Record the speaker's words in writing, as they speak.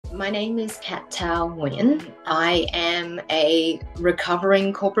My name is Cat-Thao Nguyen. I am a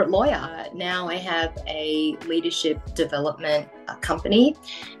recovering corporate lawyer. Now I have a leadership development company,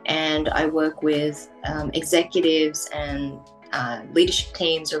 and I work with executives and leadership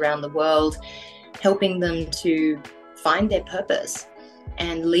teams around the world, helping them to find their purpose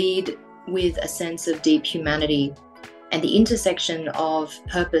and lead with a sense of deep humanity and the intersection of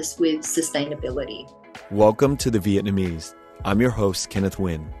purpose with sustainability. Welcome to The Vietnamese. I'm your host, Kenneth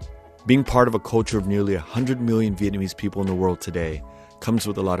Nguyen. Being part of a culture of nearly 100 million Vietnamese people in the world today comes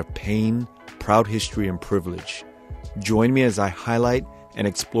with a lot of pain, proud history, and privilege. Join me as I highlight and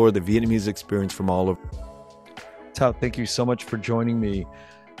explore the Vietnamese experience from all over. Thao, thank you so much for joining me.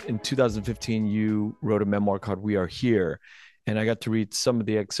 In 2015, you wrote a memoir called We Are Here, and I got to read some of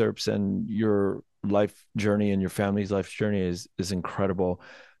the excerpts, and your life journey and your family's life journey is incredible.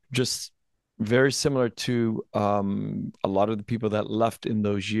 Just very similar to a lot of the people that left in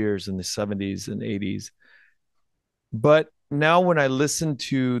those years in the 70s and 80s. But now when I listen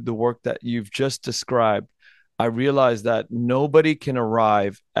to the work that you've just described, I realize that nobody can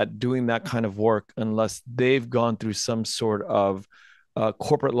arrive at doing that kind of work unless they've gone through some sort of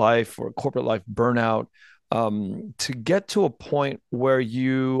corporate life or corporate life burnout, to get to a point where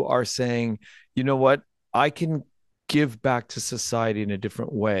you are saying, you know what, I can give back to society in a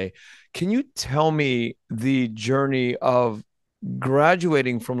different way. Can you tell me the journey of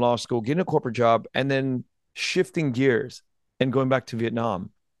graduating from law school, getting a corporate job, and then shifting gears and going back to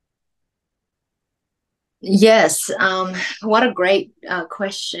Vietnam? Yes, what a great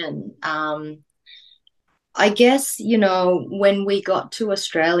question. I guess, when we got to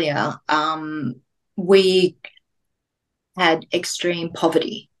Australia, we had extreme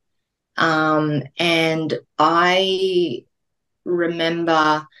poverty. And I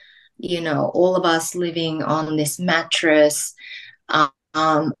remember, all of us living on this mattress.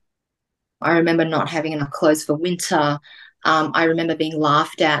 Um, I remember not having enough clothes for winter. I remember being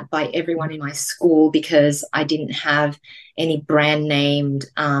laughed at by everyone in my school because I didn't have any brand named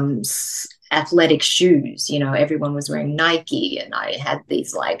athletic shoes. Everyone was wearing Nike, and I had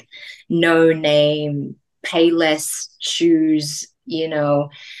these like no name, Payless shoes,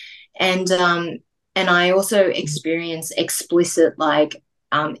 and I also experienced explicit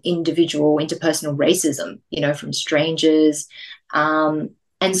individual interpersonal racism, from strangers. And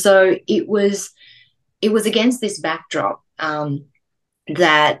so it was against this backdrop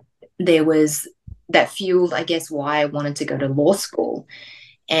that that fueled, I guess, why I wanted to go to law school.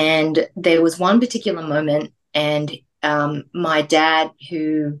 And there was one particular moment, and my dad,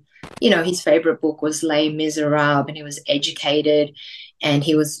 who, his favorite book was Les Miserables, and he was educated, and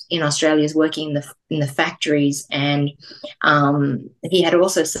he was in Australia working in the factories, and he had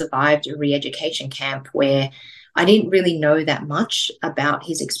also survived a re-education camp where I didn't really know that much about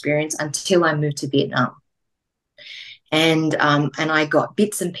his experience until I moved to Vietnam. And I got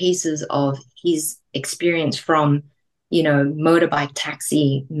bits and pieces of his experience from, motorbike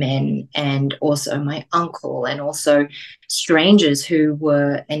taxi men, and also my uncle, and also strangers who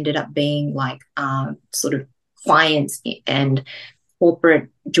ended up being sort of clients and corporate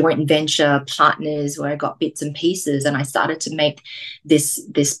joint venture partners, where I got bits and pieces, and I started to make this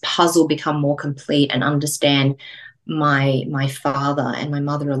puzzle become more complete and understand my father and my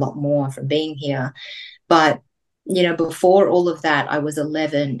mother a lot more from being here. But before all of that, I was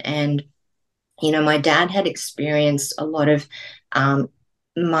 11, and my dad had experienced a lot of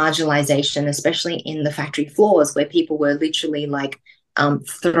marginalization, especially in the factory floors, where people were literally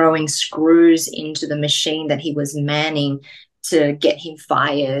throwing screws into the machine that he was manning to get him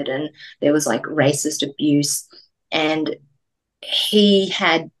fired, and there was racist abuse. And he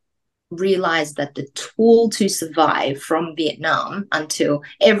had realized that the tool to survive from Vietnam until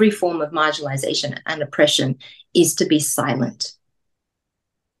every form of marginalization and oppression is to be silent,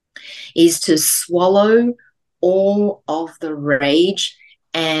 is to swallow all of the rage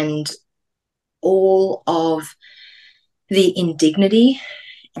and all of the indignity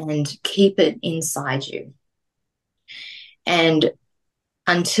and keep it inside you. And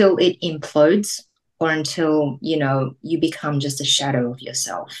until it implodes, or until, you become just a shadow of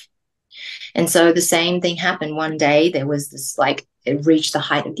yourself. And so the same thing happened one day. There was this, it reached the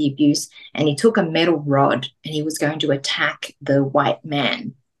height of the abuse, and he took a metal rod and he was going to attack the white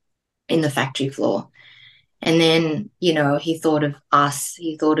man in the factory floor. And then, he thought of us,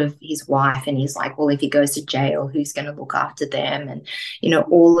 he thought of his wife, and he's like, well, if he goes to jail, who's going to look after them? And,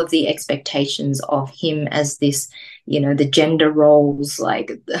 all of the expectations of him as this, the gender roles,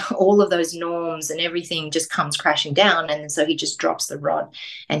 all of those norms and everything just comes crashing down. And so he just drops the rod,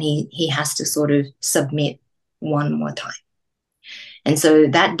 and he has to sort of submit one more time. And so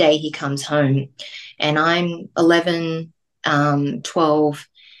that day he comes home and I'm 11, 12,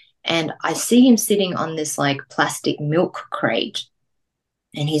 and I see him sitting on this like plastic milk crate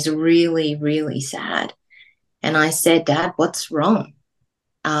and he's really, really sad. And I said, Dad, what's wrong?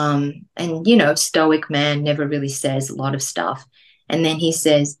 And, you know, stoic man never really says a lot of stuff. And then he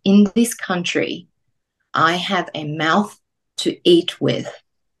says, in this country, I have a mouth to eat with,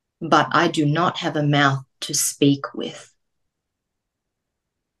 but I do not have a mouth to speak with.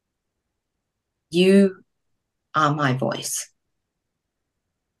 You are my voice.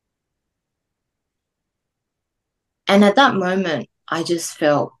 And at that moment, I just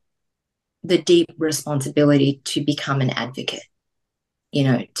felt the deep responsibility to become an advocate, you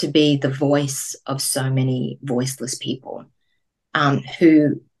know, to be the voice of so many voiceless people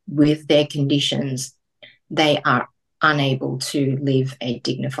who, with their conditions, they are unable to live a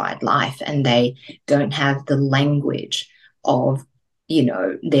dignified life and they don't have the language of, you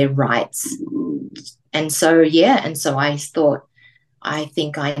know, their rights. And so, yeah, and so I thought, I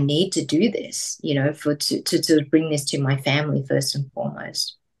think I need to do this, you know, to bring this to my family first and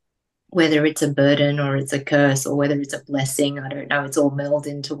foremost. Whether it's a burden or it's a curse or whether it's a blessing, I don't know. It's all melded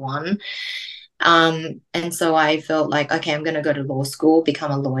into one. And so I felt like, okay, I'm going to go to law school,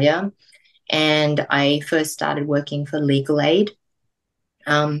 become a lawyer. And I first started working for legal aid.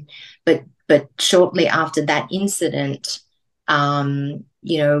 But shortly after that incident,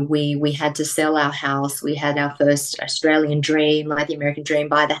 you know, we had to sell our house. We had our first Australian dream, like the American dream,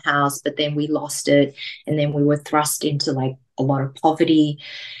 buy the house, but then we lost it, and then we were thrust into like a lot of poverty.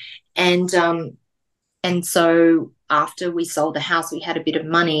 And so after we sold the house, we had a bit of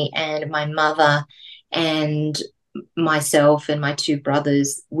money, and my mother and myself and my two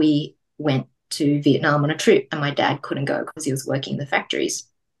brothers, we went to Vietnam on a trip, and my dad couldn't go because he was working in the factories.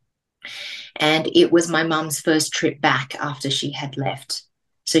 And it was my mum's first trip back after she had left.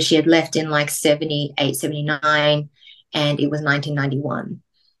 So she had left in like 78, 79, and it was 1991.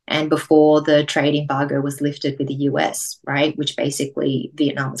 And before the trade embargo was lifted with the US, right, which basically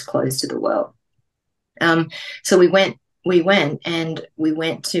Vietnam was closed to the world. So we went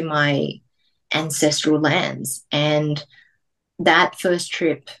to my ancestral lands, and that first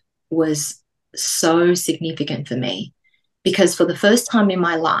trip was so significant for me because for the first time in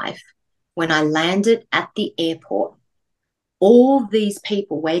my life, when I landed at the airport, all these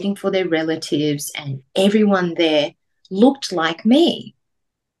people waiting for their relatives and everyone there looked like me.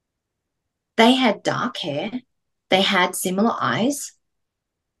 They had dark hair, they had similar eyes,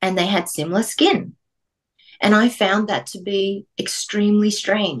 and they had similar skin. And I found that to be extremely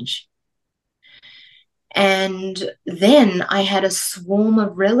strange. And then I had a swarm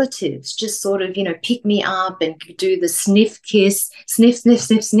of relatives just sort of, you know, pick me up and do the sniff kiss, sniff, sniff,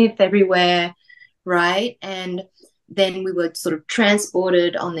 sniff, sniff everywhere, right? And then we were sort of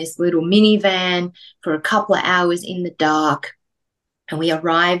transported on this little minivan for a couple of hours in the dark. And we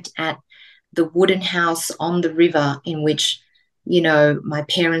arrived at the wooden house on the river in which, you know, my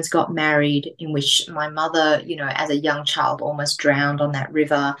parents got married, in which my mother, you know, as a young child almost drowned on that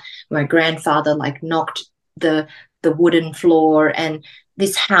river. My grandfather like knocked the wooden floor, and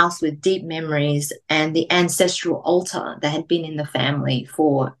this house with deep memories and the ancestral altar that had been in the family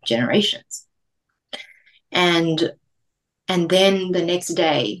for generations. And then the next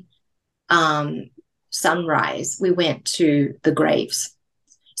day, sunrise, we went to the graves.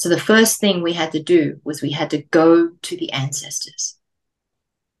 So the first thing we had to do was we had to go to the ancestors.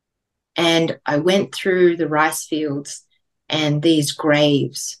 And I went through the rice fields and these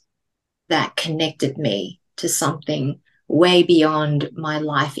graves that connected me to something way beyond my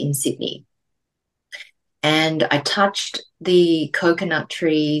life in Sydney. And I touched the coconut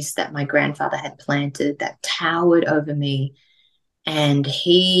trees that my grandfather had planted that towered over me. And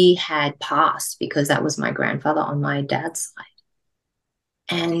he had passed because that was my grandfather on my dad's side.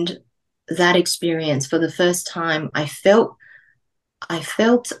 And that experience, for the first time, I felt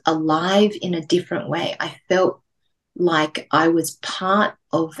alive in a different way. I felt like I was part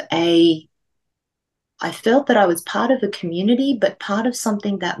of I felt that I was part of a community, but part of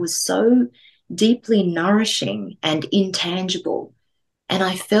something that was so deeply nourishing and intangible. And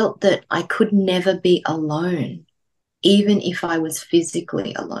I felt that I could never be alone, even if I was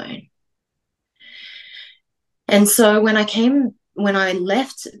physically alone. And so when I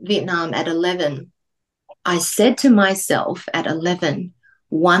left Vietnam at 11, I said to myself at 11,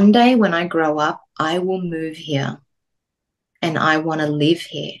 one day when I grow up, I will move here and I want to live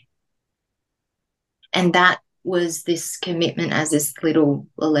here. And that was this commitment as this little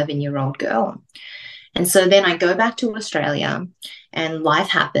 11-year-old girl. And so then I go back to Australia and life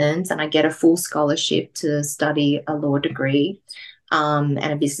happens and I get a full scholarship to study a law degree. and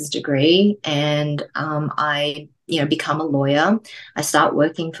a business degree, and I, become a lawyer. I start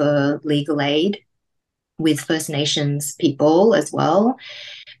working for legal aid with First Nations people as well.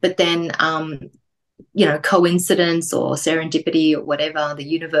 But then, coincidence or serendipity or whatever, the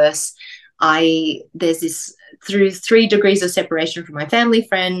universe, there's this, through 3 degrees of separation from my family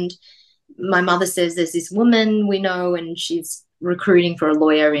friend, my mother says there's this woman we know and she's recruiting for a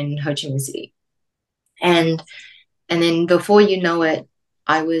lawyer in Ho Chi Minh City. And then before you know it,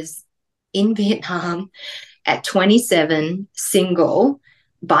 I was in Vietnam at 27, single,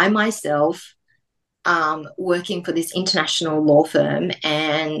 by myself, working for this international law firm,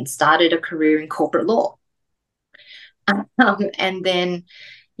 and started a career in corporate law. And then,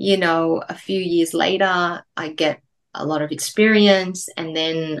 a few years later, I get a lot of experience, and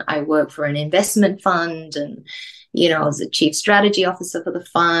then I work for an investment fund, and I was the chief strategy officer for the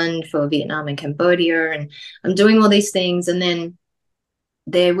fund for Vietnam and Cambodia, and I'm doing all these things. And then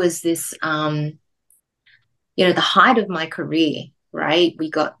there was this, the height of my career, right? We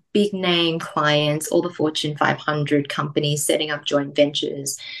got big name clients, all the Fortune 500 companies setting up joint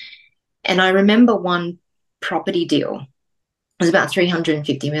ventures. And I remember one property deal. It was about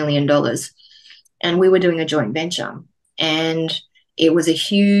 $350 million. And we were doing a joint venture. And it was a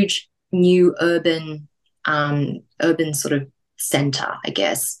huge new urban sort of center, I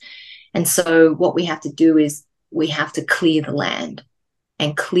guess. And so what we have to do is we have to clear the land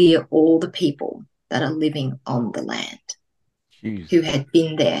and clear all the people that are living on the land. Jeez. Who had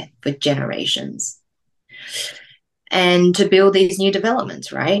been there for generations. And to build these new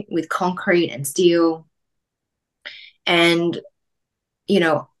developments, right, with concrete and steel. And,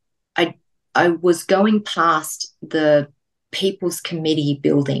 I was going past the People's Committee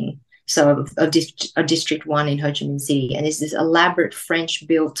building, so a District 1 in Ho Chi Minh City, and it's this elaborate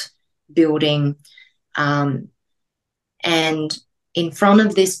French-built building. And in front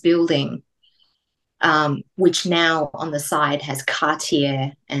of this building, which now on the side has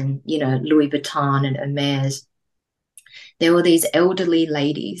Cartier and, Louis Vuitton and Hermes, there were these elderly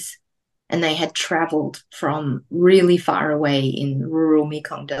ladies, and they had traveled from really far away in rural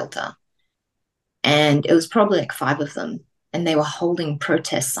Mekong Delta. And it was probably like 5 of them, and they were holding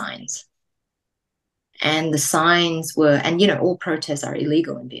protest signs. And the signs were, and, all protests are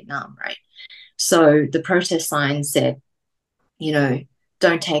illegal in Vietnam, right? So the protest signs said, don't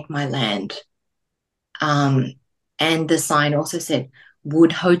take my land. And the sign also said,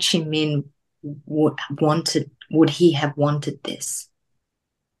 would Ho Chi Minh would he have wanted this?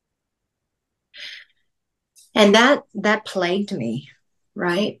 And that plagued me,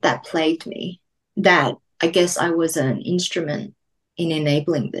 right? That plagued me. That I guess I was an instrument in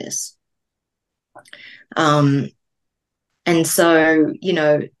enabling this. And so,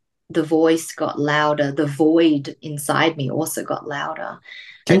 the voice got louder. The void inside me also got louder.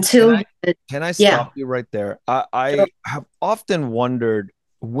 Can I stop you right there? I have often wondered,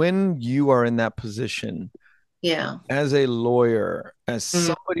 when you are in that position, as a lawyer, as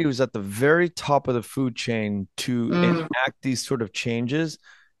somebody who's at the very top of the food chain to enact these sort of changes,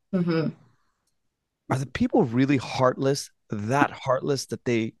 are the people really heartless, that heartless that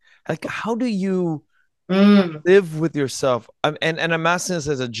they, like, how do you live with yourself? And I'm asking this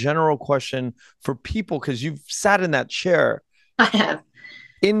as a general question for people, because you've sat in that chair. I have.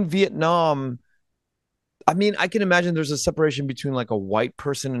 In Vietnam, I mean, I can imagine there's a separation between like a white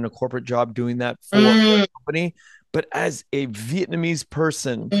person in a corporate job doing that for a company, but as a Vietnamese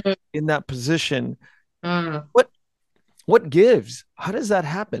person in that position, what gives? How does that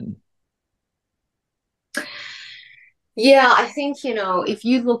happen? Yeah, I think, if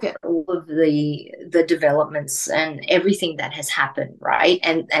you look at all of the developments and everything that has happened, right?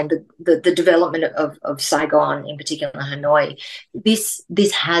 And the development of Saigon, in particular Hanoi, this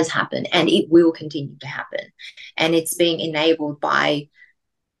has happened, and it will continue to happen. And it's being enabled by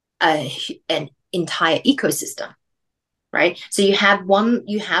an entire ecosystem, right? So you have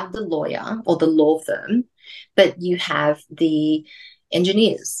the lawyer or the law firm, but you have the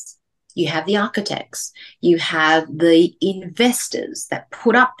engineers, you have the architects, you have the investors that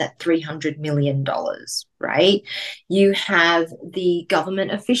put up that $300 million, right? You have the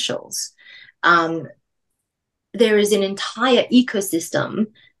government officials. There is an entire ecosystem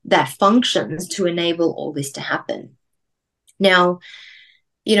that functions to enable all this to happen. Now,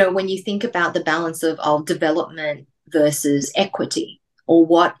 when you think about the balance of development versus equity, or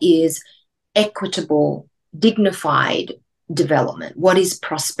what is equitable, dignified development, what is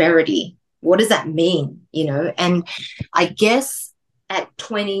prosperity, what does that mean? And I guess at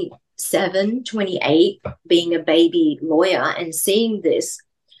 27, 28, being a baby lawyer and seeing this,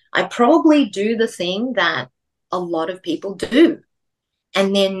 I probably do the thing that a lot of people do,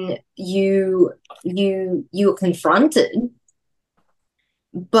 and then you're confronted,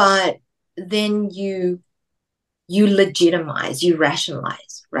 but then you legitimize, you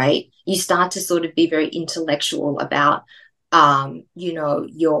rationalize, right? You start to sort of be very intellectual about,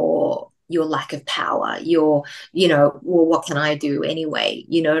 your lack of power, well, what can I do anyway?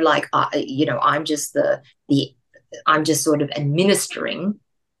 Like, I'm just the I'm just sort of administering,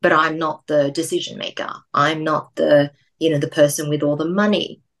 but I'm not the decision maker. I'm not the person with all the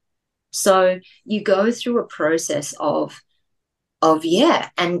money. So you go through a process of yeah,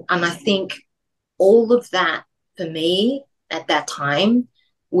 and I think all of that for me at that time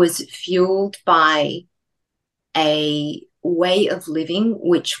was fueled by a way of living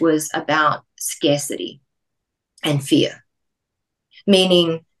which was about scarcity and fear,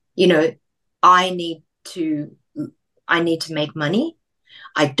 meaning, you know, I need to I need to make money.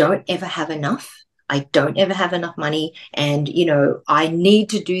 I don't ever have enough. I don't ever have enough money, and I need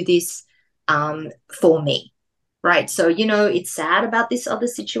to do this for me, right? So it's sad about this other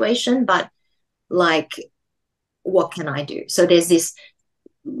situation, but like, what can I do? So there's this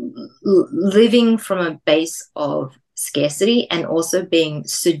living from a base of scarcity and also being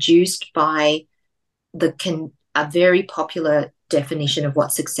seduced by a very popular definition of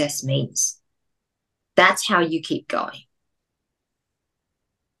what success means. That's how you keep going.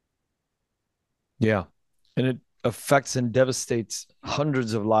 Yeah. And it affects and devastates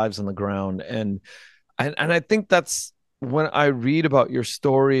hundreds of lives on the ground. And I think that's when I read about your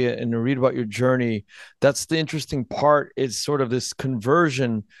story and I read about your journey, that's the interesting part, is sort of this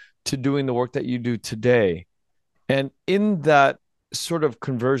conversion to doing the work that you do today. And in that sort of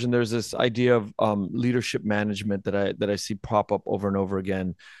conversion, there's this idea of leadership management that I see pop up over and over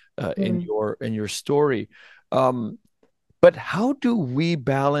again in your story. Um, but how do we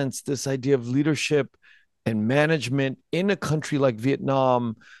balance this idea of leadership and management in a country like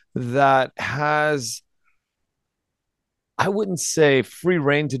Vietnam that has, I wouldn't say free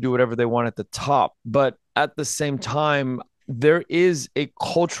reign to do whatever they want at the top, but at the same time, there is a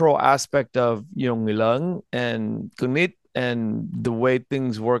cultural aspect of người lớn and kunit, and the way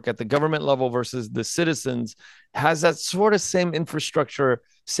things work at the government level versus the citizens has that sort of same infrastructure,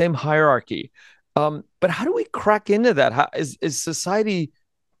 same hierarchy. But how do we crack into that? Is society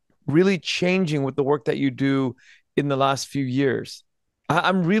really changing with the work that you do in the last few years?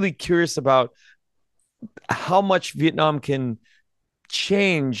 I'm really curious about how much Vietnam can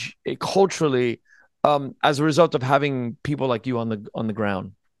change culturally as a result of having people like you on the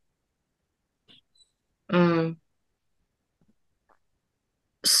ground. Mm.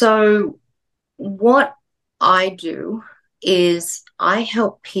 So what I do is I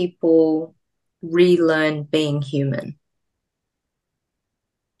help people relearn being human.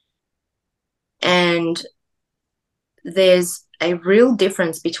 And there's a real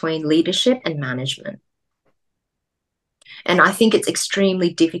difference between leadership and management. And I think it's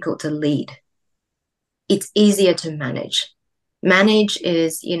extremely difficult to lead. It's easier to manage. Manage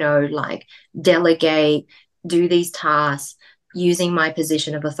is, like delegate, do these tasks, using my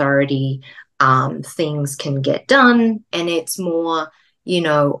position of authority, things can get done, and it's more,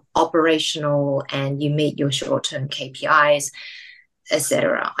 operational, and you meet your short-term KPIs,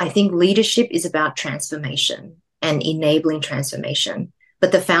 etc. I think leadership is about transformation and enabling transformation.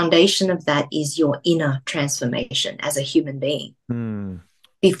 But the foundation of that is your inner transformation as a human being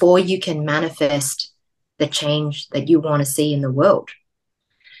before you can manifest the change that you want to see in the world.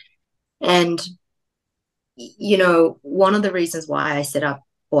 And, one of the reasons why I set up,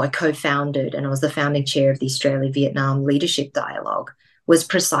 or I co-founded, and I was the founding chair of the Australia-Vietnam Leadership Dialogue, was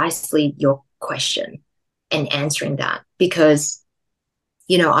precisely your question and answering that. Because,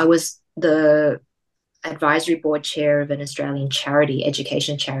 I was the advisory board chair of an Australian charity,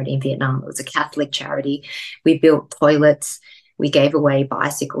 education charity in Vietnam. It was a Catholic charity. We built toilets. We gave away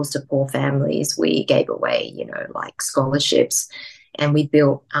bicycles to poor families. We gave away, like scholarships. And we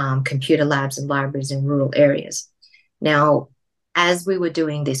built computer labs and libraries in rural areas. Now, as we were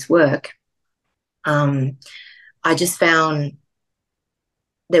doing this work, I just found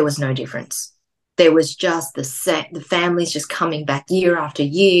there was no difference. There was just the families just coming back year after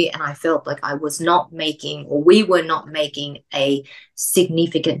year, and I felt like I was not making, or we were not making, a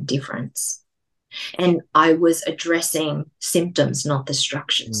significant difference. And I was addressing symptoms, not the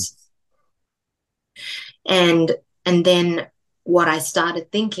structures. And then what I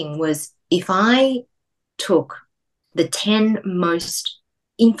started thinking was, if I took the 10 most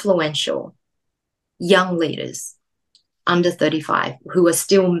influential young leaders under 35 who are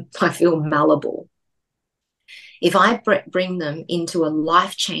still, I feel, malleable, if I bring them into a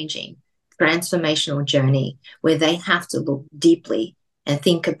life-changing, transformational journey where they have to look deeply and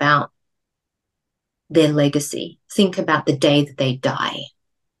think about their legacy. Think about the day that they die.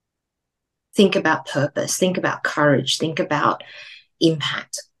 Think about purpose. Think about courage. Think about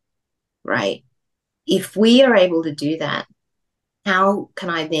impact, right? If we are able to do that, how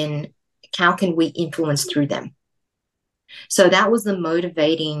can we influence through them? So that was the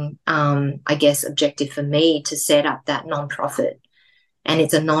motivating, I guess, objective for me to set up that nonprofit. And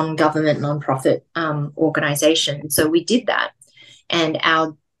it's a non-government nonprofit organization. So we did that. And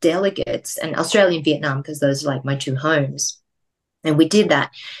our delegates, and Australia and Vietnam, because those are like my two homes, and we did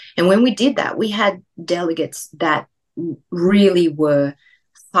that. And when we did that, we had delegates that really were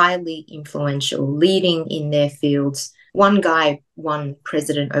highly influential, leading in their fields. One guy won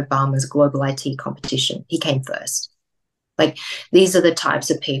President Obama's global IT competition. He came first. Like, these are the types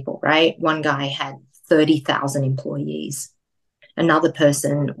of people, right? One guy had 30,000 employees. Another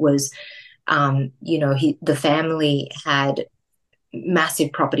person was, the family had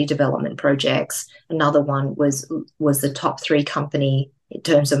massive property development projects. Another one was the top 3 company in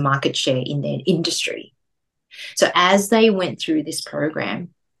terms of market share in their industry. So as they went through this program,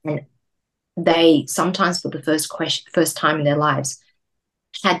 and they sometimes for the first time in their lives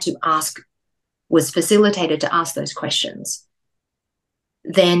was facilitated to ask those questions,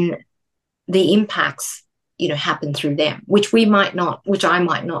 then the impacts happen through them, which I might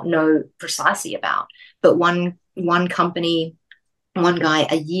not know precisely about. But one guy,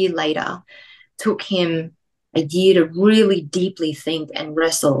 a year later, took him a year to really deeply think and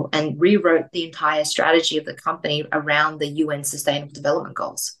wrestle, and rewrote the entire strategy of the company around the UN Sustainable Development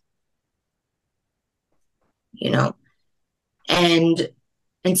Goals. And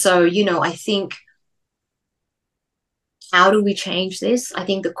so, I think, how do we change this? I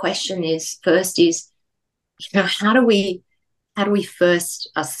think the question is, how do we first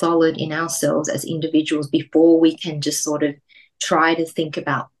are solid in ourselves as individuals before we can just sort of try to think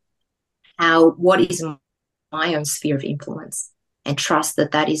about what is my own sphere of influence, and trust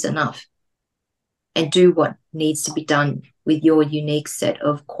that is enough, and do what needs to be done with your unique set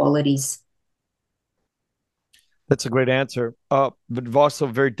of qualities. That's a great answer. But also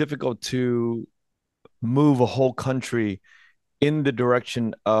very difficult to move a whole country in the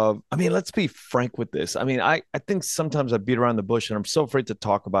direction of, let's be frank with this. I think sometimes I beat around the bush and I'm so afraid to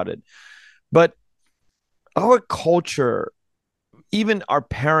talk about it. But our culture, even our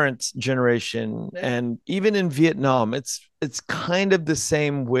parents' generation, and even in Vietnam, it's kind of the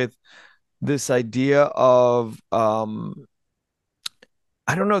same with this idea of, I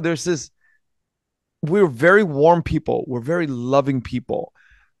don't know, we're very warm people. We're very loving people.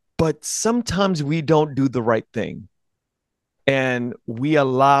 But sometimes we don't do the right thing. And we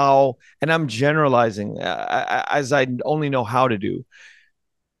allow, and I'm generalizing as I only know how to do.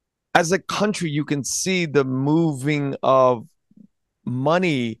 As a country, you can see the moving of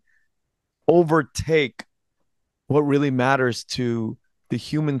money overtake what really matters to the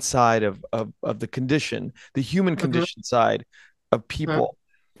human side of the condition, the human condition side of people.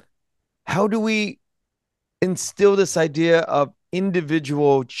 How do we instill this idea of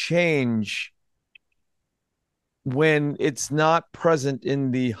individual change when it's not present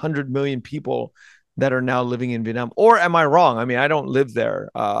in the 100 million people that are now living in Vietnam? Or am I wrong? I don't live there.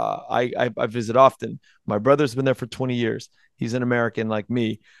 I visit often. My brother's been there for 20 years. He's an American like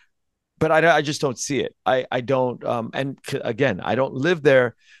me, but I just don't see it. I don't. And again, I don't live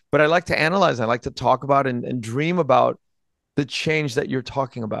there, but I like to analyze. I like to talk about and dream about the change that you're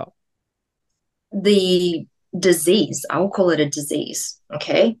talking about. The disease, I will call it a disease.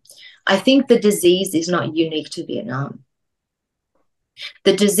 Okay. I think the disease is not unique to Vietnam.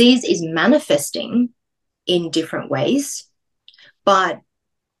 The disease is manifesting in different ways. But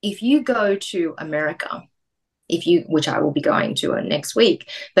if you go to America, which I will be going to next week,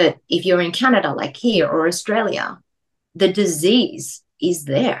 but if you're in Canada, like here, or Australia, the disease is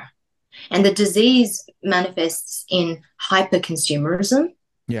there. And the disease manifests in hyper-consumerism.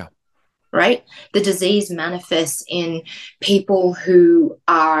 Yeah. Right? The disease manifests in people who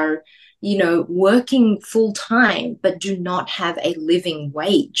are, working full time, but do not have a living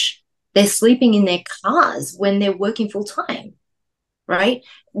wage. They're sleeping in their cars when they're working full time, right?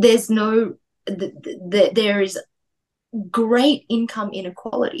 There is great income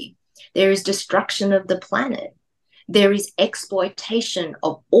inequality. There is destruction of the planet. There is exploitation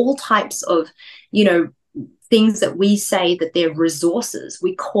of all types of, things that we say that they're resources.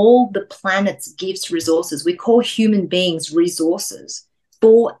 We call the planet's gifts resources. We call human beings resources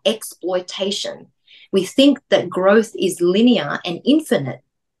for exploitation. We think that growth is linear and infinite,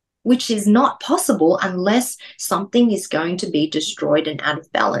 which is not possible unless something is going to be destroyed and out of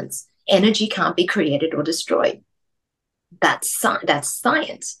balance. Energy can't be created or destroyed. that's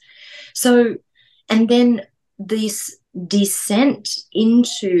science. So, and then this descent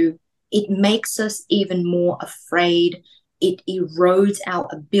into it makes us even more afraid. It erodes our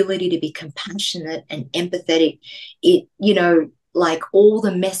ability to be compassionate and empathetic. It, like all the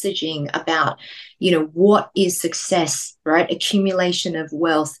messaging about, what is success, right? Accumulation of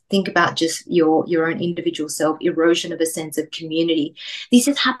wealth. Think about just your own individual self, erosion of a sense of community. This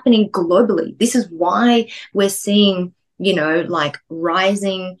is happening globally. This is why we're seeing, like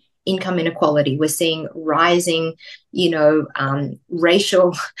rising income inequality. We're seeing rising,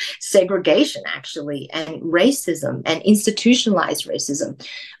 racial segregation, actually, and racism and institutionalized racism.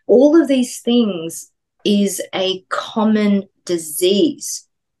 All of these things is a common disease.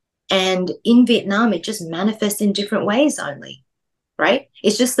 And in Vietnam, it just manifests in different ways only, right?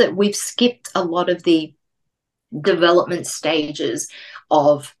 It's just that we've skipped a lot of the development stages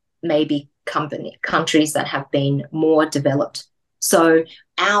of maybe countries that have been more developed. So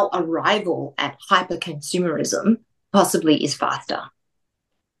our arrival at hyper consumerism possibly is faster,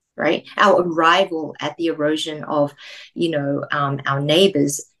 right? Our arrival at the erosion of, our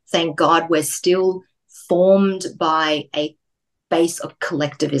neighbors. Thank God we're still formed by a base of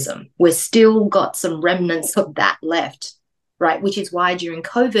collectivism. We've still got some remnants of that left, right? Which is why during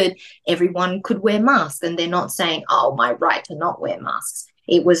COVID, everyone could wear masks, and they're not saying, oh, my right to not wear masks.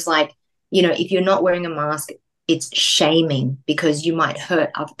 It was like, if you're not wearing a mask, it's shaming because you might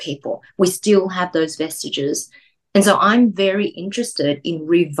hurt other people. We still have those vestiges. And so I'm very interested in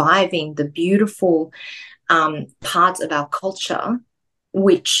reviving the beautiful parts of our culture,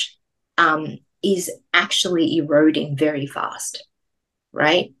 which is actually eroding very fast,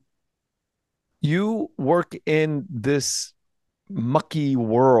 right? You work in this mucky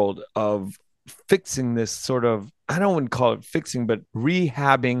world of fixing this sort of, I don't want to call it fixing, but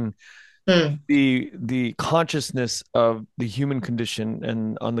rehabbing the consciousness of the human condition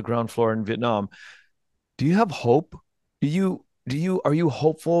and on the ground floor in Vietnam. Do you have hope? Are you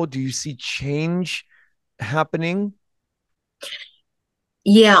hopeful? Do you see change happening?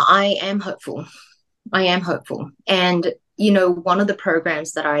 Yeah, I am hopeful. I am hopeful. And, one of the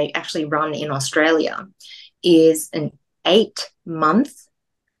programs that I actually run in Australia is an 8-month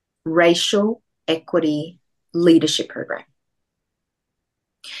racial equity leadership program.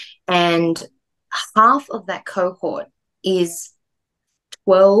 And half of that cohort is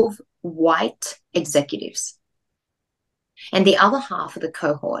 12 white executives. And the other half of the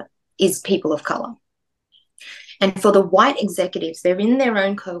cohort is people of color. And for the white executives, they're in their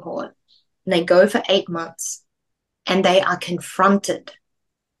own cohort and they go for 8 months and they are confronted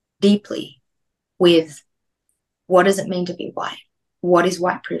deeply with what does it mean to be white? What is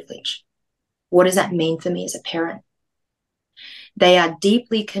white privilege? What does that mean for me as a parent? They are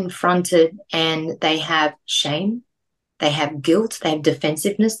deeply confronted and they have shame, they have guilt, they have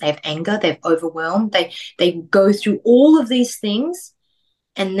defensiveness, they have anger, they've overwhelmed. They go through all of these things,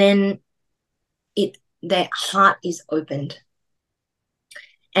 and then their heart is opened.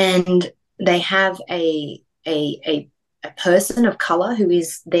 And they have a person of color who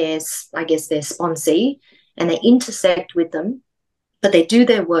is their sponsee, and they intersect with them, but they do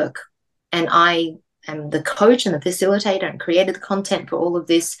their work. And I am the coach and the facilitator and created the content for all of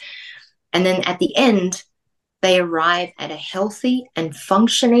this. And then at the end, they arrive at a healthy and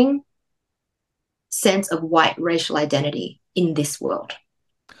functioning sense of white racial identity in this world.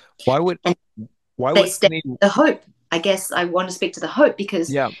 Why would step the hope? I guess I want to speak to the hope because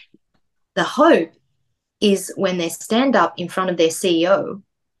the hope is when they stand up in front of their CEO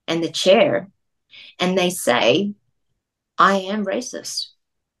and the chair and they say, I am racist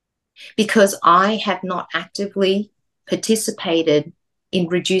because I have not actively participated in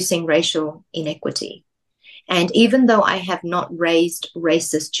reducing racial inequity. And even though I have not raised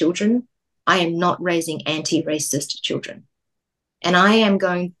racist children, I am not raising anti-racist children. And I am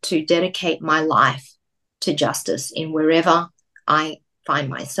going to dedicate my life to justice in wherever I find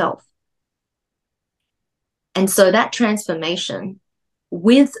myself. And so that transformation,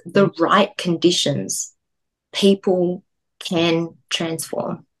 with the right conditions, people can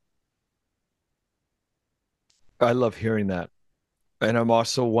transform. I love hearing that. And I'm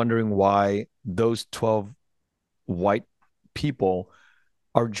also wondering why those 12 white people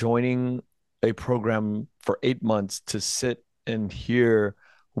are joining a program for 8 months to sit and hear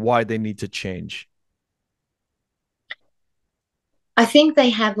why they need to change. I think they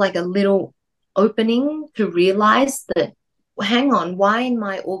have like a little opening to realize that, hang on, why in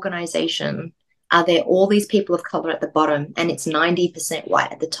my organization are there all these people of color at the bottom and it's 90%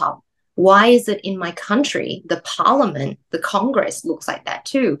 white at the top? Why is it in my country, the parliament, the Congress looks like that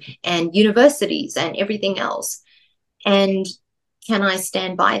too, and universities and everything else? And can I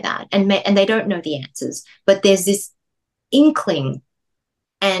stand by that? And they don't know the answers, but there's this inkling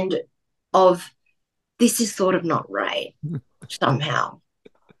and of this is sort of not right somehow.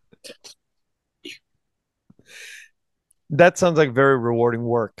 That sounds like very rewarding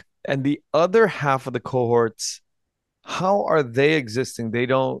work. And the other half of the cohorts, how are they existing?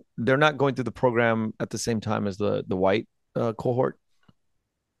 They're not going through the program at the same time as the white cohort.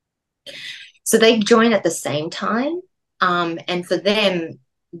 So they join at the same time. And for them,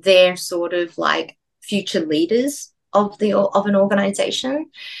 they're sort of like future leaders of an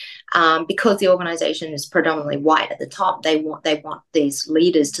organization. Because the organization is predominantly white at the top, they want these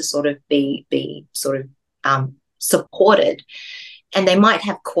leaders to sort of be sort of supported, and they might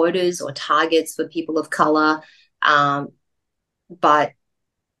have quotas or targets for people of color, but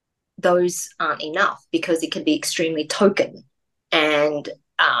those aren't enough because it can be extremely token and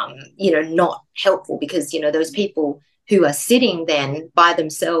not helpful, because those people who are sitting then by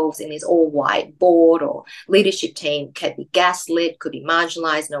themselves in this all white board or leadership team could be gaslit, could be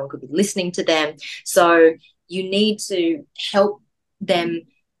marginalized, no one could be listening to them. So you need to help them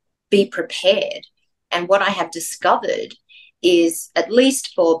be prepared. And what I have discovered is, at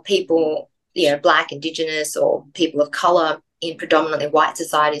least for people, Black, Indigenous, or people of color in predominantly white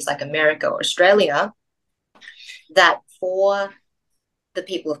societies like America or Australia, that for the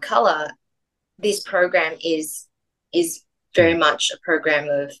people of color, this program is very much a program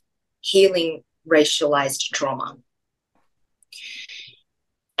of healing racialized trauma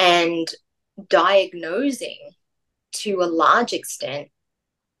and diagnosing, to a large extent,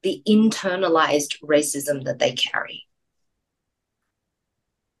 the internalized racism that they carry.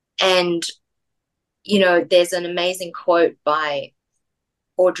 And, there's an amazing quote by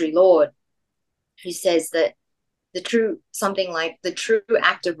Audre Lorde who says that the true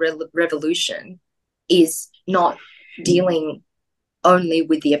act of revolution is not dealing only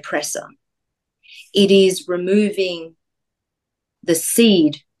with the oppressor. It is removing the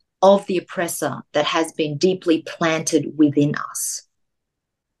seed of the oppressor that has been deeply planted within us.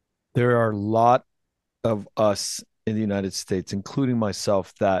 There are a lot of us in the United States, including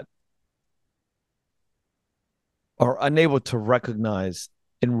myself, that are unable to recognize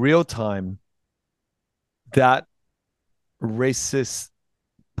in real time that racist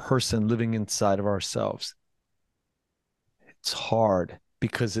person living inside of ourselves. It's hard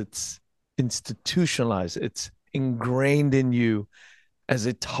because it's institutionalized, it's ingrained in you as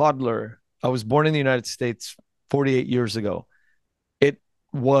a toddler. I was born in the United States 48 years ago. It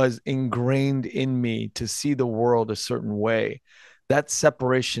was ingrained in me to see the world a certain way. That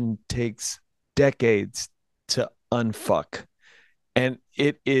separation takes decades to unfuck. And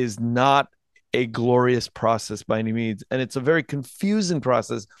it is not a glorious process by any means. And it's a very confusing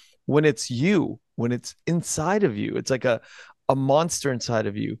process when it's you, when it's inside of you. It's like a monster inside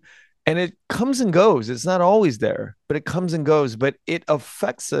of you. And it comes and goes. It's not always there, but it comes and goes. But it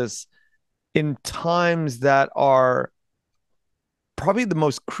affects us in times that are probably the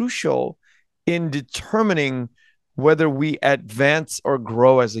most crucial in determining whether we advance or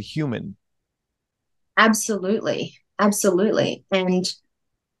grow as a human. Absolutely. Absolutely. And,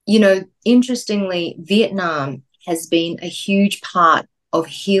 interestingly, Vietnam has been a huge part of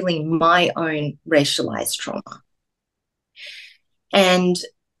healing my own racialized trauma. And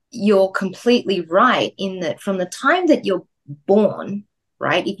you're completely right in that from the time that you're born,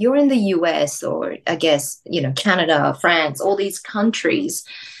 right? If you're in the US or I guess, Canada, France, all these countries,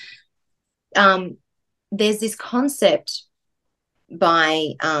 there's this concept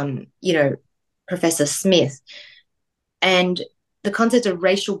by, Professor Smith, and the concept of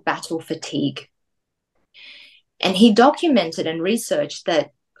racial battle fatigue. And he documented and researched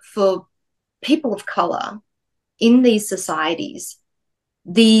that for people of color in these societies,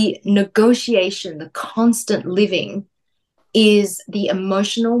 the negotiation, the constant living is the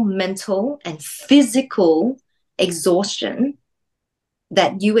emotional, mental, and physical exhaustion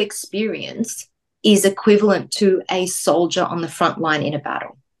that you experience is equivalent to a soldier on the front line in a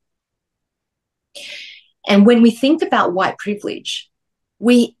battle. And when we think about white privilege,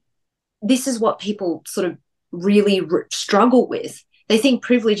 this is what people sort of really struggle with. They think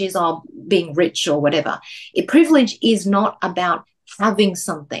privilege is being rich or whatever. Privilege is not about having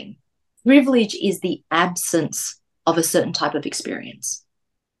something. Privilege is the absence of a certain type of experience,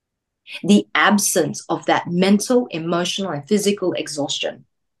 the absence of that mental, emotional, and physical exhaustion.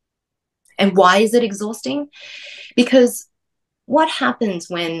 And why is it exhausting? Because what happens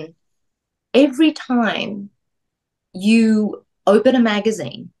when every time you open a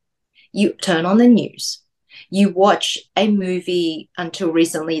magazine, you turn on the news, You watch a movie until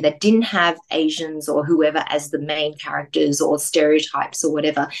recently that didn't have Asians or whoever as the main characters or stereotypes or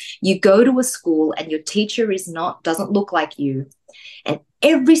whatever. You go to a school and your teacher doesn't look like you. And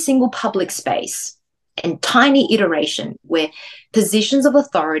every single public space and tiny iteration where positions of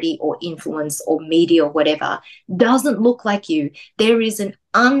authority or influence or media or whatever doesn't look like you, there is an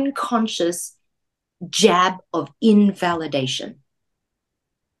unconscious jab of invalidation.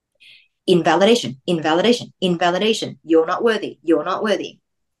 Invalidation, invalidation, invalidation. You're not worthy. You're not worthy.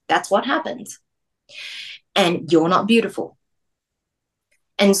 That's what happens. And you're not beautiful.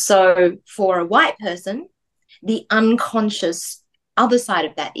 And so for a white person, the unconscious other side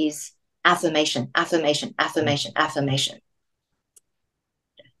of that is affirmation, affirmation, affirmation, affirmation.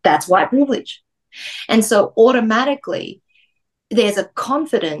 That's white privilege. And so automatically there's a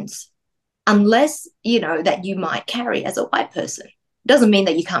confidence, unless, that you might carry as a white person. It doesn't mean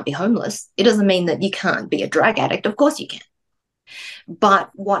that you can't be homeless. It doesn't mean that you can't be a drug addict. Of course you can.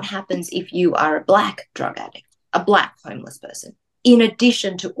 But what happens if you are a black drug addict, a black homeless person? In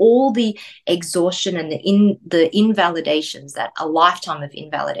addition to all the exhaustion and the invalidations, that a lifetime of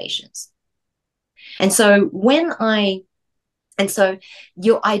invalidations. And so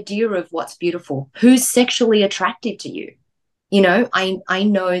your idea of what's beautiful, who's sexually attracted to you? I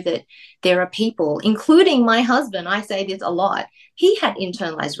know that there are people, including my husband, I say this a lot. He had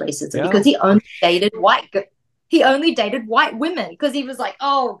internalized racism because he only dated white women because he was like,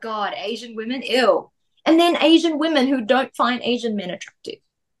 oh God, Asian women, ew. And then Asian women who don't find Asian men attractive,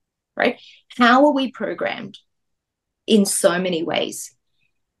 right? How are we programmed in so many ways?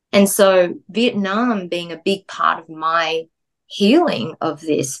 And so Vietnam being a big part of my healing of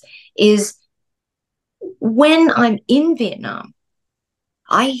this is when I'm in Vietnam,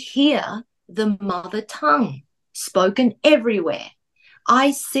 I hear the mother tongue spoken everywhere.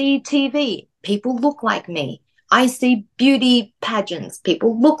 I see TV, people look like me. I see beauty pageants,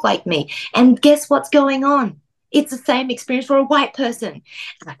 people look like me. And guess what's going on? It's the same experience for a white person.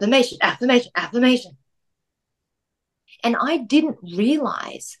 Affirmation, affirmation, affirmation. And I didn't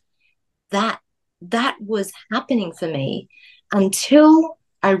realize that that was happening for me until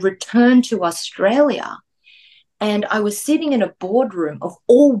I returned to Australia and I was sitting in a boardroom of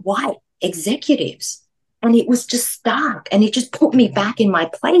all white executives. And it was just stark. And it just put me back in my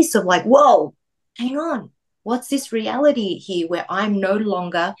place of like, whoa, hang on. What's this reality here where I'm no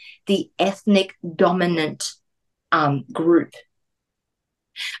longer the ethnic dominant group?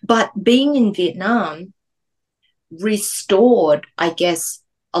 But being in Vietnam restored, I guess,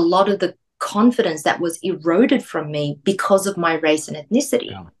 a lot of the confidence that was eroded from me because of my race and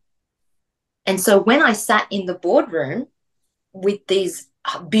ethnicity. Yeah. And so when I sat in the boardroom with these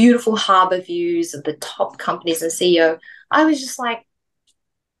beautiful harbor views of the top companies and CEO, I was just like,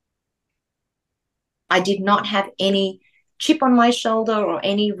 I did not have any chip on my shoulder or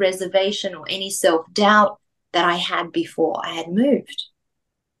any reservation or any self-doubt that I had before I had moved.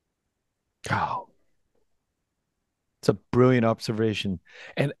 Oh, it's a brilliant observation.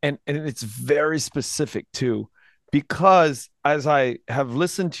 And it's very specific too, because as I have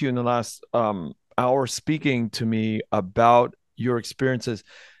listened to you in the last hour speaking to me about your experiences,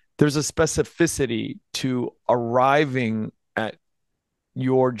 there's a specificity to arriving at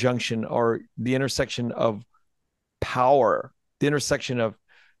your junction or the intersection of power, the intersection of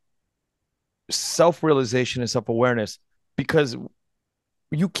self-realization and self-awareness, because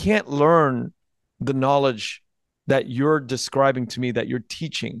you can't learn the knowledge that you're describing to me, that you're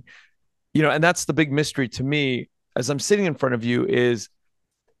teaching, and that's the big mystery to me as I'm sitting in front of you is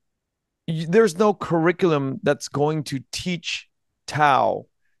there's no curriculum that's going to teach Thao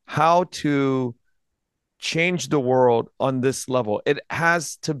how to change the world on this level. It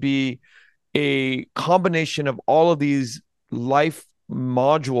has to be a combination of all of these life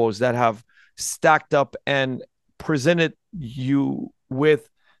modules that have stacked up and presented you with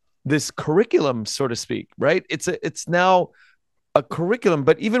this curriculum, so to speak, right? It's now a curriculum.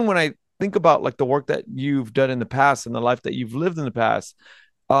 But even when I think about like the work that you've done in the past and the life that you've lived in the past,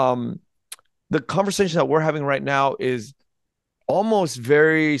 the conversation that we're having right now is almost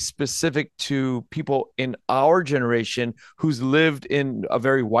very specific to people in our generation who's lived in a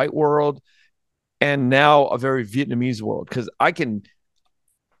very white world and now a very Vietnamese world. Because I can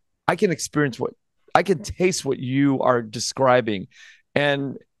experience I can taste what you are describing,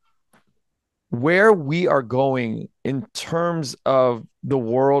 and where we are going in terms of the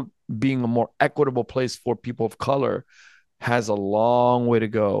world being a more equitable place for people of color has a long way to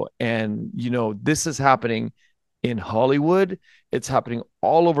go. And, this is happening in Hollywood. It's happening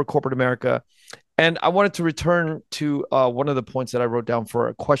all over corporate America. And I wanted to return to one of the points that I wrote down for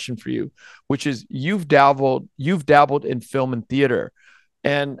a question for you, which is you've dabbled in film and theater,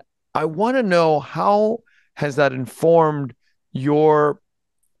 and I want to know how has that informed your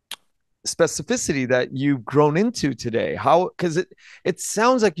specificity that you've grown into today? How, because it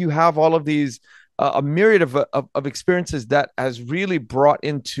sounds like you have all of these a myriad of experiences that has really brought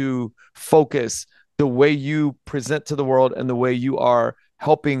into focus the way you present to the world and the way you are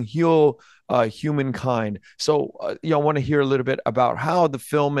helping heal humankind. So, I want to hear a little bit about how the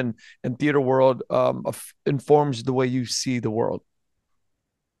film and theater world informs the way you see the world.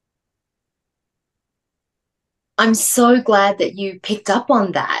 I'm so glad that you picked up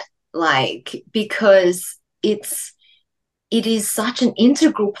on that, like, because it is such an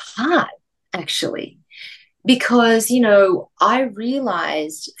integral part, actually. Because, I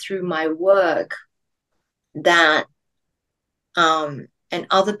realized through my work that, and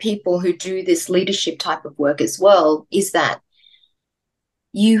other people who do this leadership type of work as well, is that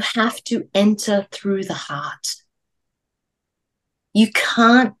you have to enter through the heart. You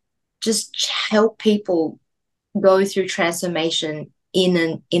can't just help people go through transformation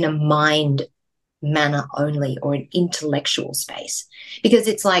in a mind manner only, or an intellectual space, because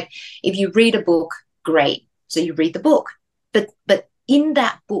it's like, if you read a book, great, so you read the book, but in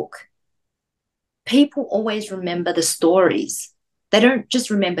that book, people always remember the stories. They don't just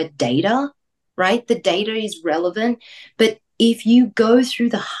remember data, right? The data is relevant, but if you go through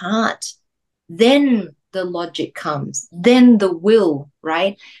the heart, then the logic comes, then the will,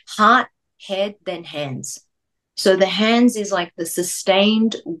 right? Heart, head, then hands. So the hands is like the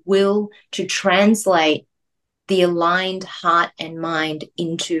sustained will to translate the aligned heart and mind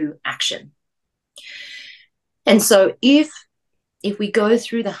into action. And so if we go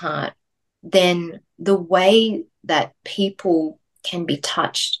through the heart, then the way that people can be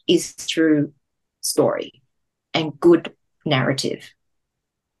touched is through story and good narrative,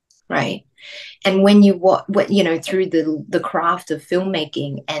 right? And when through the craft of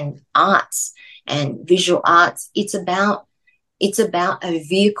filmmaking and arts and visual arts, it's about a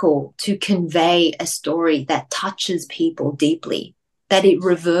vehicle to convey a story that touches people deeply, that it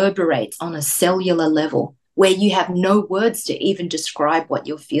reverberates on a cellular level, where you have no words to even describe what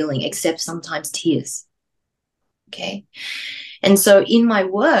you're feeling, except sometimes tears. Okay. And so in my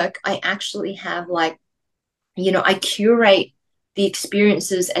work, I actually have, like, I curate the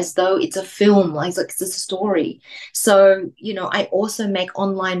experiences as though it's a film, like it's a story. So, I also make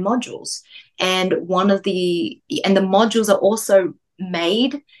online modules, and the modules are also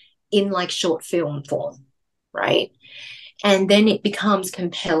made in like short film form, right? And then it becomes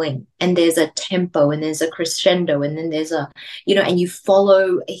compelling, and there's a tempo, and there's a crescendo, and then there's and you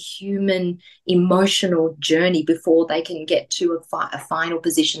follow a human emotional journey before they can get to a final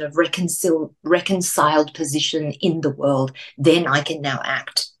position of reconciled position in the world. Then I can now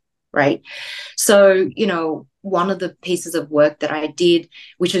act, right? So, one of the pieces of work that I did,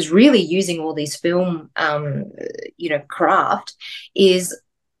 which is really using all these film craft, is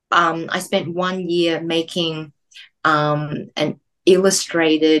I spent 1 year making an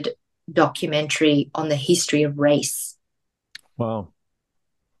illustrated documentary on the history of race. Wow.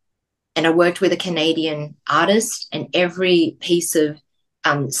 And I worked with a Canadian artist, and every piece of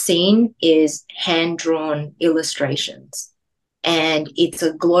scene is hand-drawn illustrations. And it's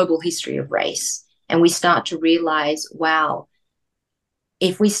a global history of race. And we start to realize, wow,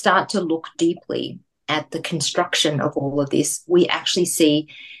 if we start to look deeply at the construction of all of this, we actually see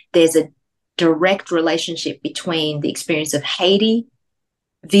there's a direct relationship between the experience of Haiti,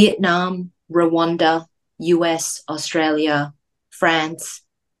 Vietnam, Rwanda, US, Australia, France.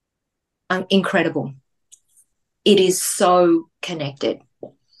 Incredible. It is so connected.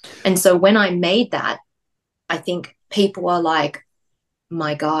 And so when I made that, I think people are like,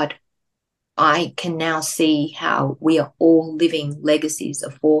 my God, I can now see how we are all living legacies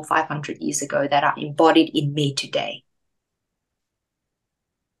of 400-500 years ago that are embodied in me today.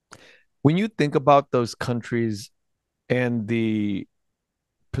 When you think about those countries and the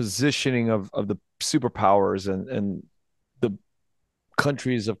positioning of the superpowers and the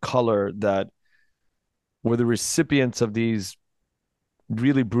countries of color that were the recipients of these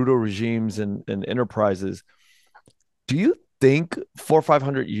really brutal regimes and enterprises, do you think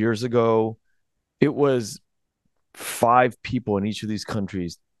 400-500 years ago it was 5 people in each of these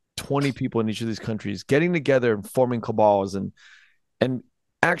countries, 20 people in each of these countries getting together and forming cabals and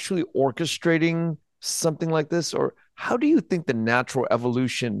actually orchestrating something like this? Or how do you think the natural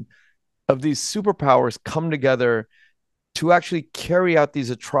evolution of these superpowers come together to actually carry out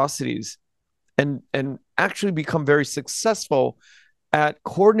these atrocities and actually become very successful at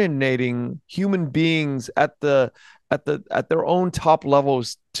coordinating human beings at their own top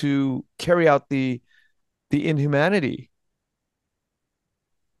levels to carry out the inhumanity.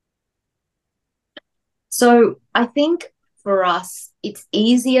 So I think for us, it's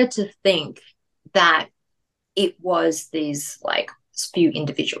easier to think that it was these like few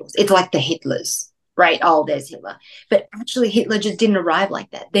individuals. It's like the Hitlers, right? Oh, there's Hitler. But actually, Hitler just didn't arrive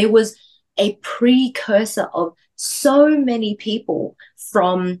like that. There was a precursor of so many people,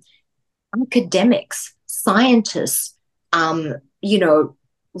 from academics, scientists, you know,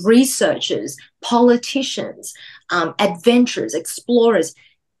 researchers, politicians, adventurers, explorers.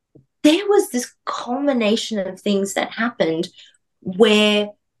 There was this culmination of things that happened where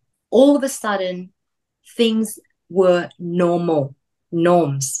all of a sudden things were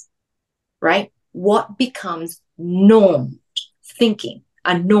norms, right? What becomes norm thinking,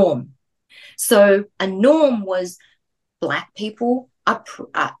 a norm. So a norm was Black people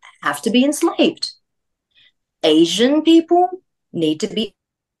have to be enslaved. Asian people need to be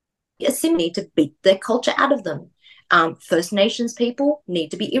assimilated, need to beat their culture out of them. First Nations people need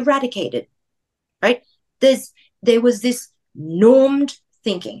to be eradicated, right? There was this normed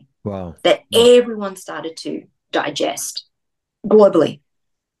thinking Wow. that everyone started to digest globally.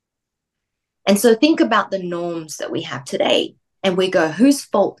 And so think about the norms that we have today, and we go, whose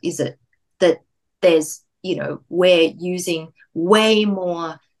fault is it that we're using way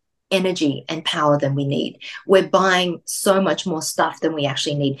more energy and power than we need. We're buying so much more stuff than we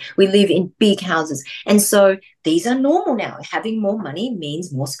actually need. We live in big houses. And so these are normal now. Having more money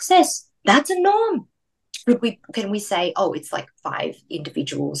means more success. That's a norm. Can we say, oh, it's like 5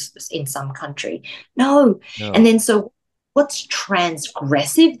 individuals in some country? No. And No. then so what's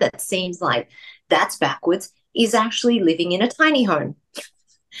transgressive that seems like that's backwards is actually living in a tiny home.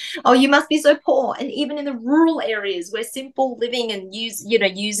 Oh, you must be so poor. And even in the rural areas where simple living and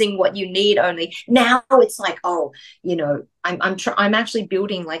using what you need only. Now it's like, oh, I'm actually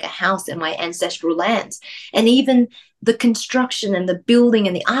building like a house in my ancestral lands. And even the construction and the building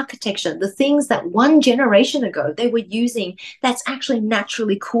and the architecture, the things that one generation ago they were using that's actually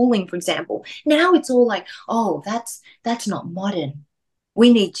naturally cooling, for example. Now it's all like, oh, that's not modern.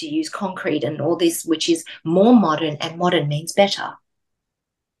 We need to use concrete and all this, which is more modern, and modern means better.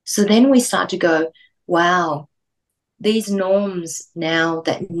 So then we start to go, wow, these norms now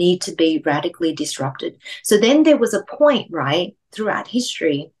that need to be radically disrupted. So then there was a point, right, throughout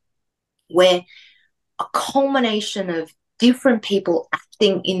history where a culmination of different people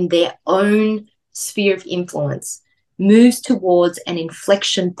acting in their own sphere of influence moves towards an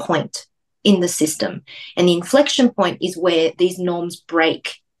inflection point in the system. And the inflection point is where these norms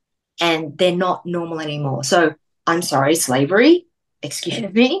break and they're not normal anymore. So I'm sorry, slavery, excuse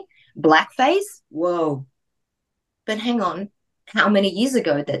me, blackface, whoa. But hang on, how many years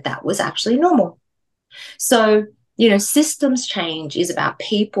ago that was actually normal? So, systems change is about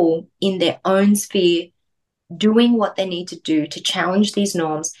people in their own sphere doing what they need to do to challenge these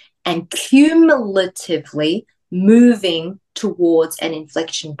norms and cumulatively moving towards an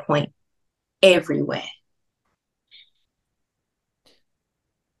inflection point everywhere.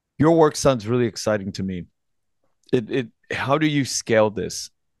 Your work sounds really exciting to me. How do you scale this?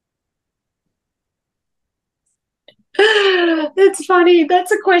 That's funny.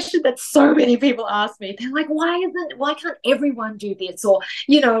 That's a question that so many people ask me. They're like, why can't everyone do this? Or,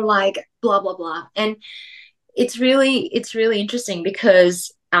 like blah, blah, blah. And it's really interesting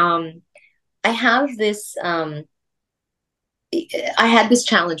because I have this I had this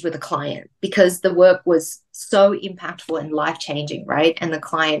challenge with a client because the work was so impactful and life-changing, right? And the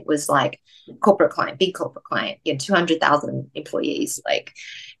client was like corporate client, big corporate client, 200,000 employees, like,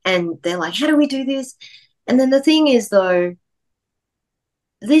 and they're like, how do we do this? And then the thing is, though,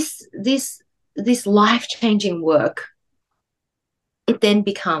 this life-changing work, it then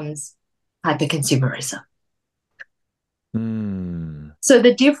becomes hyper-consumerism. So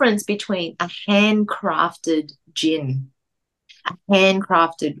the difference between a handcrafted gin, a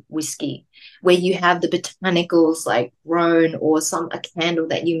handcrafted whiskey, where you have the botanicals like grown, or a candle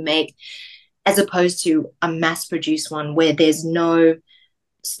that you make, as opposed to a mass-produced one where there's no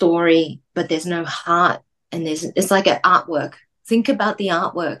story, but there's no heart, and it's like an artwork. Think about the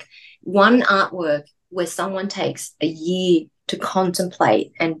artwork. One artwork where someone takes a year to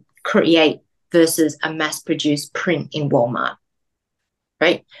contemplate and create versus a mass-produced print in Walmart,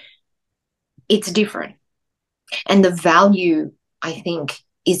 right? It's different. And the value, I think,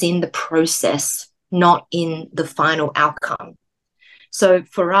 is in the process, not in the final outcome. So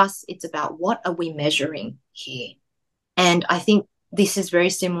for us, it's about what are we measuring here? And I think this is very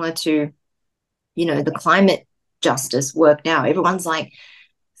similar to, the climate justice work now. Everyone's like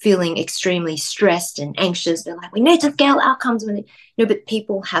feeling extremely stressed and anxious. They're like, we need to scale outcomes. But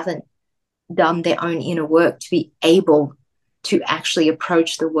people haven't done their own inner work to be able to actually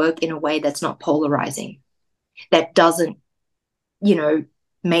approach the work in a way that's not polarizing, that doesn't,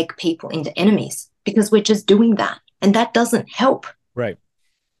 make people into enemies, because we're just doing that. And that doesn't help. Right.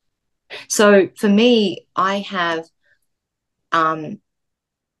 So for me, I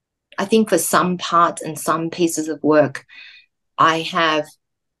think for some parts and some pieces of work, I have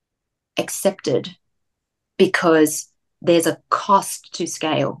accepted because there's a cost to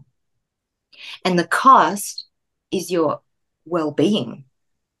scale. And the cost is your well-being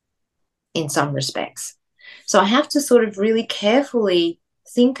in some respects. So I have to sort of really carefully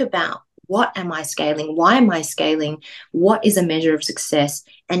think about, what am I scaling? Why am I scaling? What is a measure of success?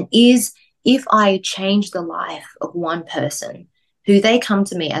 And if I change the life of one person who they come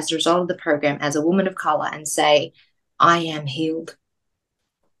to me as a result of the program as a woman of color and say, I am healed.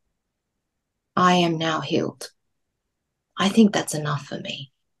 I am now healed. I think that's enough for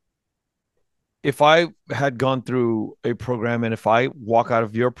me. If I had gone through a program and if I walk out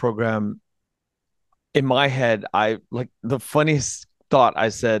of your program, in my head, I like the funniest thought I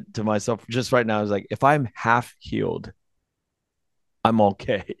said to myself just right now is like, if I'm half healed, I'm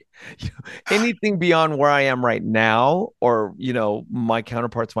okay. Anything beyond where I am right now, or my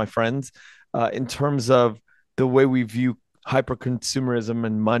counterparts, my friends, in terms of the way we view hyper consumerism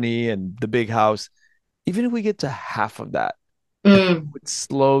and money and the big house, even if we get to half of that, it would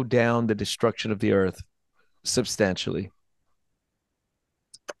slow down the destruction of the earth substantially.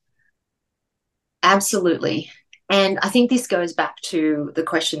 Absolutely. And I think this goes back to the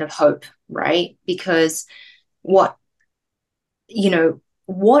question of hope, right? Because what,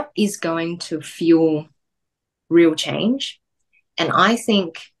 what is going to fuel real change? And I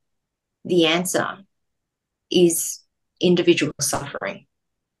think the answer is individual suffering.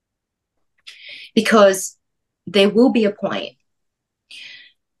 Because there will be a point,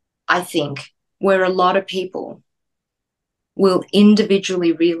 I think, where a lot of people will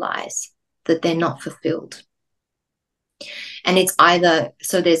individually realize that they're not fulfilled. And it's either,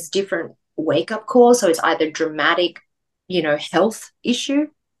 so there's different wake-up calls. So it's either dramatic, health issue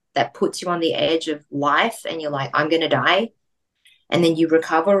that puts you on the edge of life and you're like, I'm going to die. And then you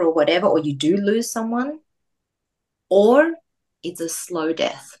recover or whatever, or you do lose someone. Or it's a slow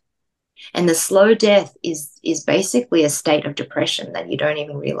death. And the slow death is basically a state of depression that you don't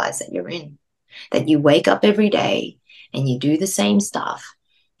even realize that you're in. That you wake up every day and you do the same stuff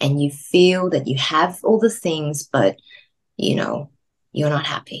and you feel that you have all the things, but, you're not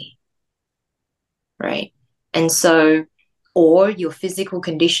happy. Right? And so, or your physical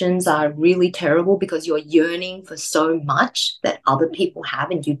conditions are really terrible because you're yearning for so much that other people have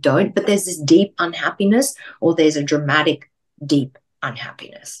and you don't, but there's this deep unhappiness, or there's a dramatic, deep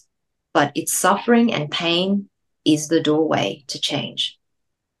unhappiness. But it's suffering and pain is the doorway to change.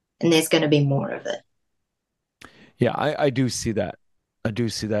 And there's going to be more of it. Yeah, I do see that. I do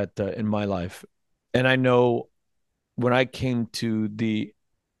see that in my life. And I know when I came to the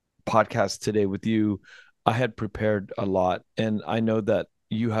podcast today with you, I had prepared a lot. And I know that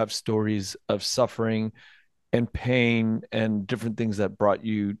you have stories of suffering and pain and different things that brought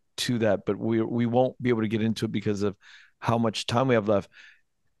you to that. But we won't be able to get into it because of how much time we have left.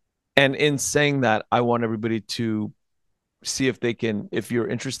 And in saying that, I want everybody to see if they can, if you're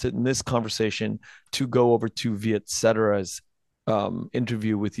interested in this conversation, to go over to Vietcetera's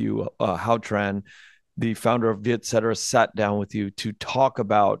interview with you. Hao Tran, the founder of Vietcetera, sat down with you to talk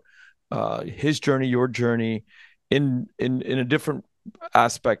about his journey, your journey, in a different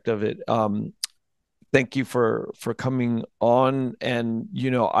aspect of it. Thank you for coming on, and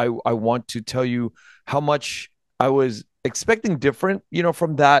I want to tell you how much I was expecting different,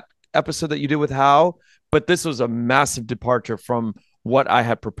 from that episode that you did with Hao, but this was a massive departure from what I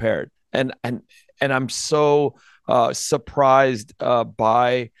had prepared, and I'm so surprised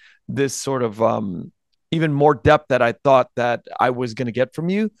by this sort of even more depth that I thought that I was going to get from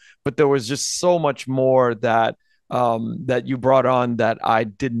you, but there was just so much more that that you brought on that I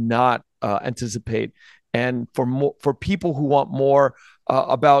did not anticipate. And for people who want more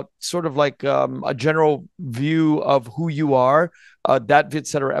about sort of like a general view of who you are, that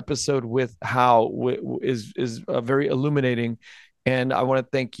Vietcetera episode with Hao is very illuminating. And I want to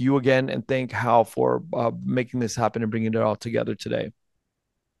thank you again and thank Hao for making this happen and bringing it all together today.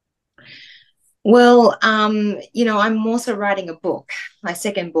 Well, I'm also writing a book, my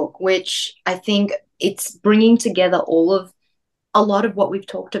second book, which I think it's bringing together a lot of what we've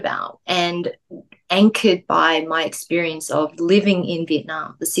talked about, and anchored by my experience of living in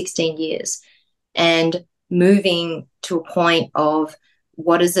Vietnam for 16 years and moving to a point of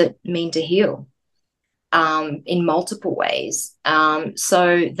what does it mean to heal in multiple ways.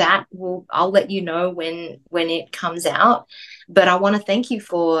 So that I'll let you know when it comes out. But I want to thank you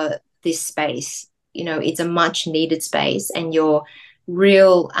for this space. It's a much needed space, and your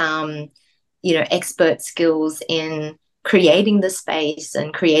real, expert skills in creating the space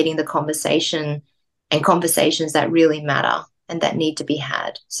and creating the conversation and conversations that really matter and that need to be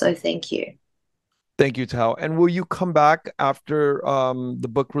had. So thank you. Thank you, Thao. And will you come back after the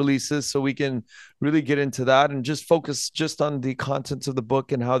book releases so we can really get into that and just focus just on the contents of the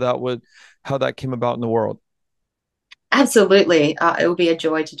book and how that came about in the world? Absolutely. It will be a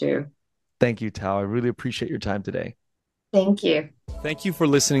joy to do. Thank you, Thao. I really appreciate your time today. Thank you. Thank you for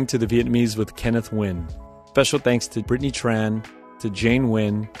listening to The Vietnamese with Kenneth Nguyen. Special thanks to Brittany Tran, to Jane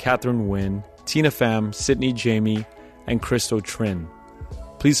Nguyen, Catherine Nguyen, Tina Pham, Sydney Jamie, and Christo Trin.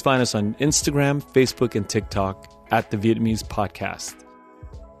 Please find us on Instagram, Facebook, and TikTok at The Vietnamese Podcast.